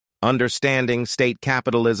Understanding State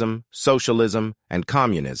Capitalism, Socialism, and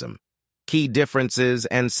Communism. Key differences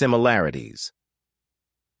and similarities.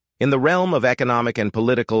 In the realm of economic and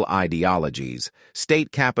political ideologies,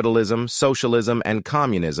 state capitalism, socialism, and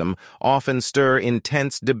communism often stir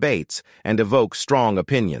intense debates and evoke strong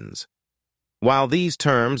opinions. While these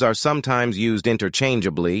terms are sometimes used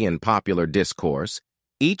interchangeably in popular discourse,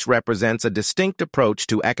 each represents a distinct approach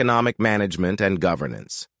to economic management and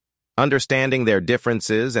governance. Understanding their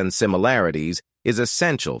differences and similarities is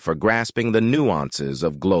essential for grasping the nuances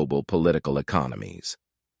of global political economies.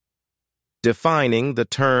 Defining the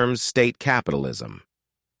terms state capitalism.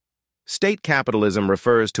 State capitalism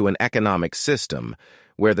refers to an economic system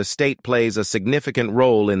where the state plays a significant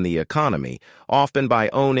role in the economy, often by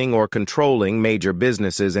owning or controlling major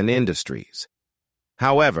businesses and industries.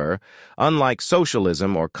 However, unlike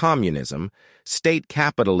socialism or communism, state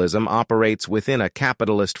capitalism operates within a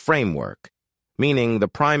capitalist framework, meaning the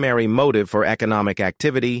primary motive for economic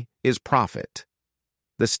activity is profit.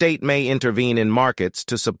 The state may intervene in markets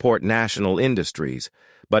to support national industries,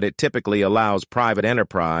 but it typically allows private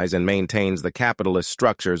enterprise and maintains the capitalist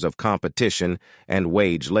structures of competition and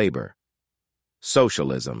wage labor.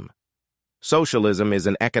 Socialism. Socialism is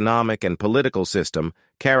an economic and political system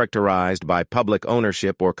characterized by public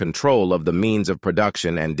ownership or control of the means of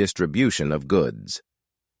production and distribution of goods.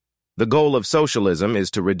 The goal of socialism is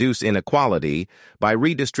to reduce inequality by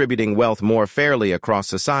redistributing wealth more fairly across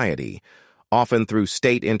society, often through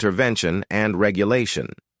state intervention and regulation.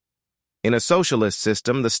 In a socialist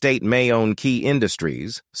system, the state may own key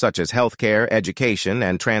industries, such as healthcare, education,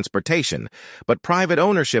 and transportation, but private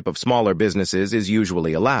ownership of smaller businesses is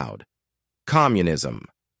usually allowed. Communism.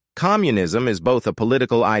 Communism is both a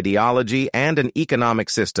political ideology and an economic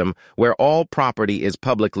system where all property is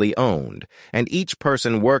publicly owned, and each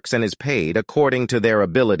person works and is paid according to their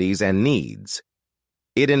abilities and needs.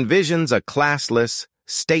 It envisions a classless,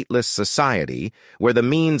 stateless society where the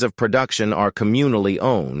means of production are communally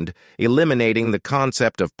owned, eliminating the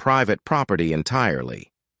concept of private property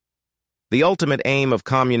entirely. The ultimate aim of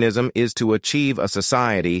communism is to achieve a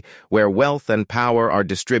society where wealth and power are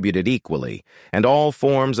distributed equally, and all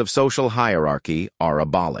forms of social hierarchy are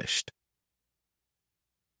abolished.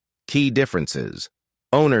 Key differences.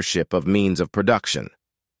 Ownership of means of production.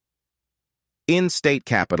 In state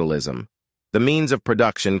capitalism, the means of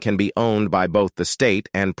production can be owned by both the state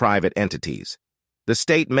and private entities. The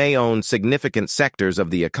state may own significant sectors of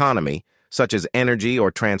the economy, such as energy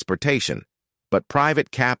or transportation, but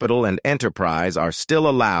private capital and enterprise are still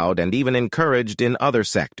allowed and even encouraged in other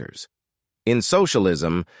sectors. In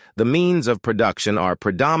socialism, the means of production are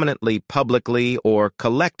predominantly publicly or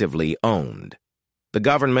collectively owned. The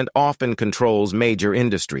government often controls major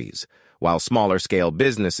industries, while smaller-scale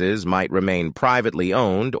businesses might remain privately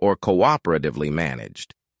owned or cooperatively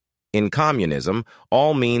managed. In communism,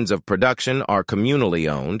 all means of production are communally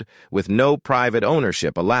owned, with no private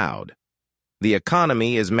ownership allowed. The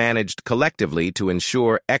economy is managed collectively to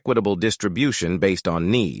ensure equitable distribution based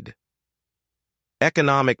on need.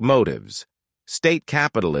 Economic motives. State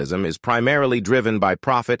capitalism is primarily driven by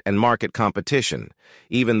profit and market competition,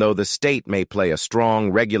 even though the state may play a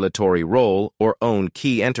strong regulatory role or own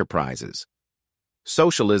key enterprises.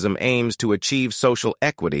 Socialism aims to achieve social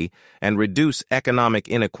equity and reduce economic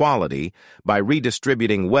inequality by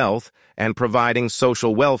redistributing wealth and providing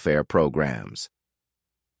social welfare programs.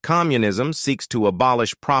 Communism seeks to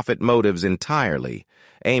abolish profit motives entirely,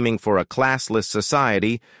 aiming for a classless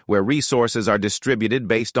society where resources are distributed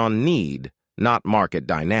based on need, not market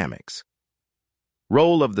dynamics.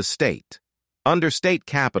 Role of the state. Under state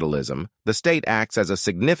capitalism, the state acts as a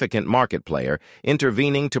significant market player,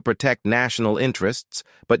 intervening to protect national interests,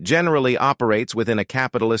 but generally operates within a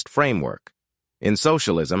capitalist framework. In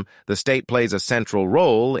socialism, the state plays a central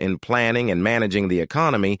role in planning and managing the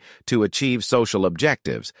economy to achieve social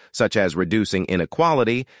objectives, such as reducing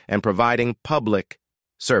inequality and providing public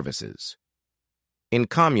services. In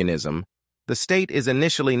communism, the state is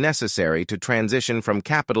initially necessary to transition from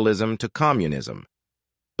capitalism to communism.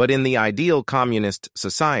 But in the ideal communist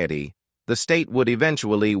society, the state would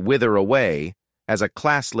eventually wither away as a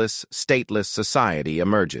classless, stateless society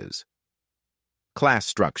emerges. Class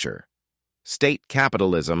structure. State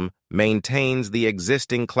capitalism maintains the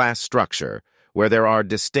existing class structure where there are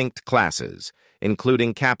distinct classes,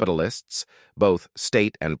 including capitalists, both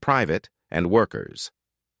state and private, and workers.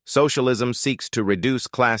 Socialism seeks to reduce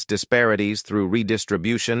class disparities through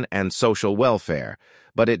redistribution and social welfare,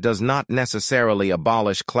 but it does not necessarily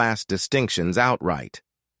abolish class distinctions outright.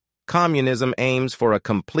 Communism aims for a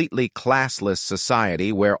completely classless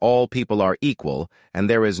society where all people are equal and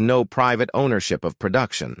there is no private ownership of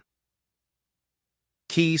production.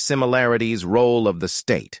 Key similarities: role of the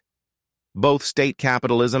state. Both state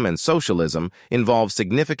capitalism and socialism involve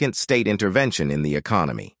significant state intervention in the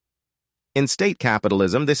economy. In state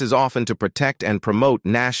capitalism, this is often to protect and promote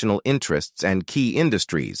national interests and key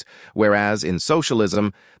industries, whereas in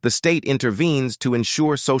socialism, the state intervenes to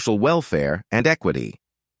ensure social welfare and equity.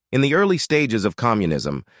 In the early stages of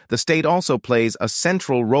communism, the state also plays a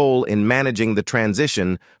central role in managing the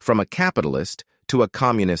transition from a capitalist to a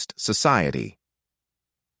communist society.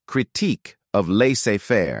 Critique of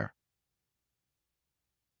laissez-faire.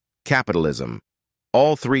 Capitalism.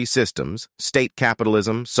 All three systems, state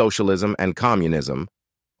capitalism, socialism, and communism,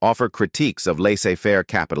 offer critiques of laissez-faire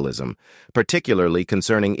capitalism, particularly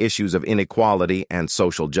concerning issues of inequality and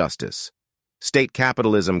social justice. State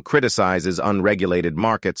capitalism criticizes unregulated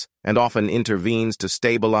markets and often intervenes to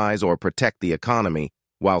stabilize or protect the economy,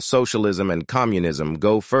 while socialism and communism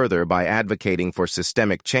go further by advocating for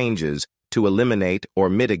systemic changes to eliminate or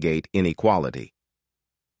mitigate inequality.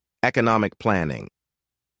 Economic planning.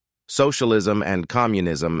 Socialism and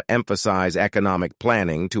communism emphasize economic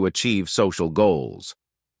planning to achieve social goals.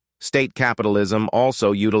 State capitalism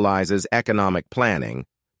also utilizes economic planning,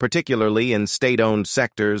 particularly in state-owned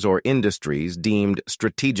sectors or industries deemed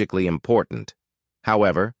strategically important.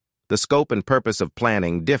 However, the scope and purpose of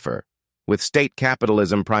planning differ, with state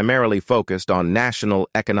capitalism primarily focused on national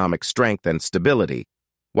economic strength and stability,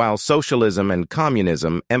 while socialism and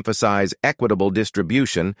communism emphasize equitable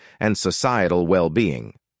distribution and societal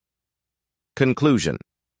well-being. Conclusion.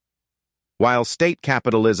 While state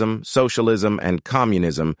capitalism, socialism, and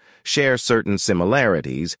communism share certain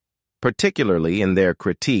similarities, particularly in their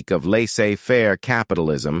critique of laissez-faire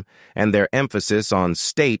capitalism and their emphasis on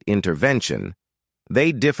state intervention,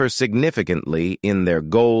 they differ significantly in their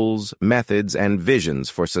goals, methods, and visions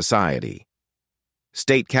for society.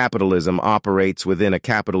 State capitalism operates within a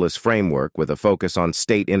capitalist framework with a focus on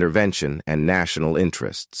state intervention and national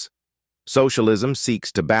interests. Socialism seeks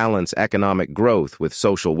to balance economic growth with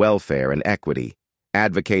social welfare and equity,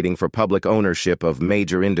 advocating for public ownership of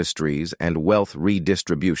major industries and wealth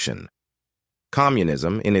redistribution.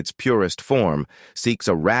 Communism, in its purest form, seeks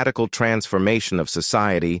a radical transformation of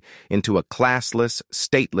society into a classless,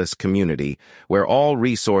 stateless community where all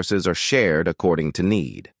resources are shared according to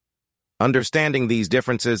need. Understanding these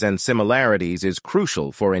differences and similarities is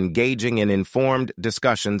crucial for engaging in informed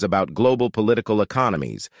discussions about global political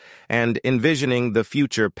economies and envisioning the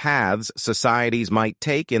future paths societies might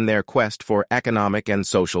take in their quest for economic and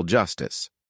social justice.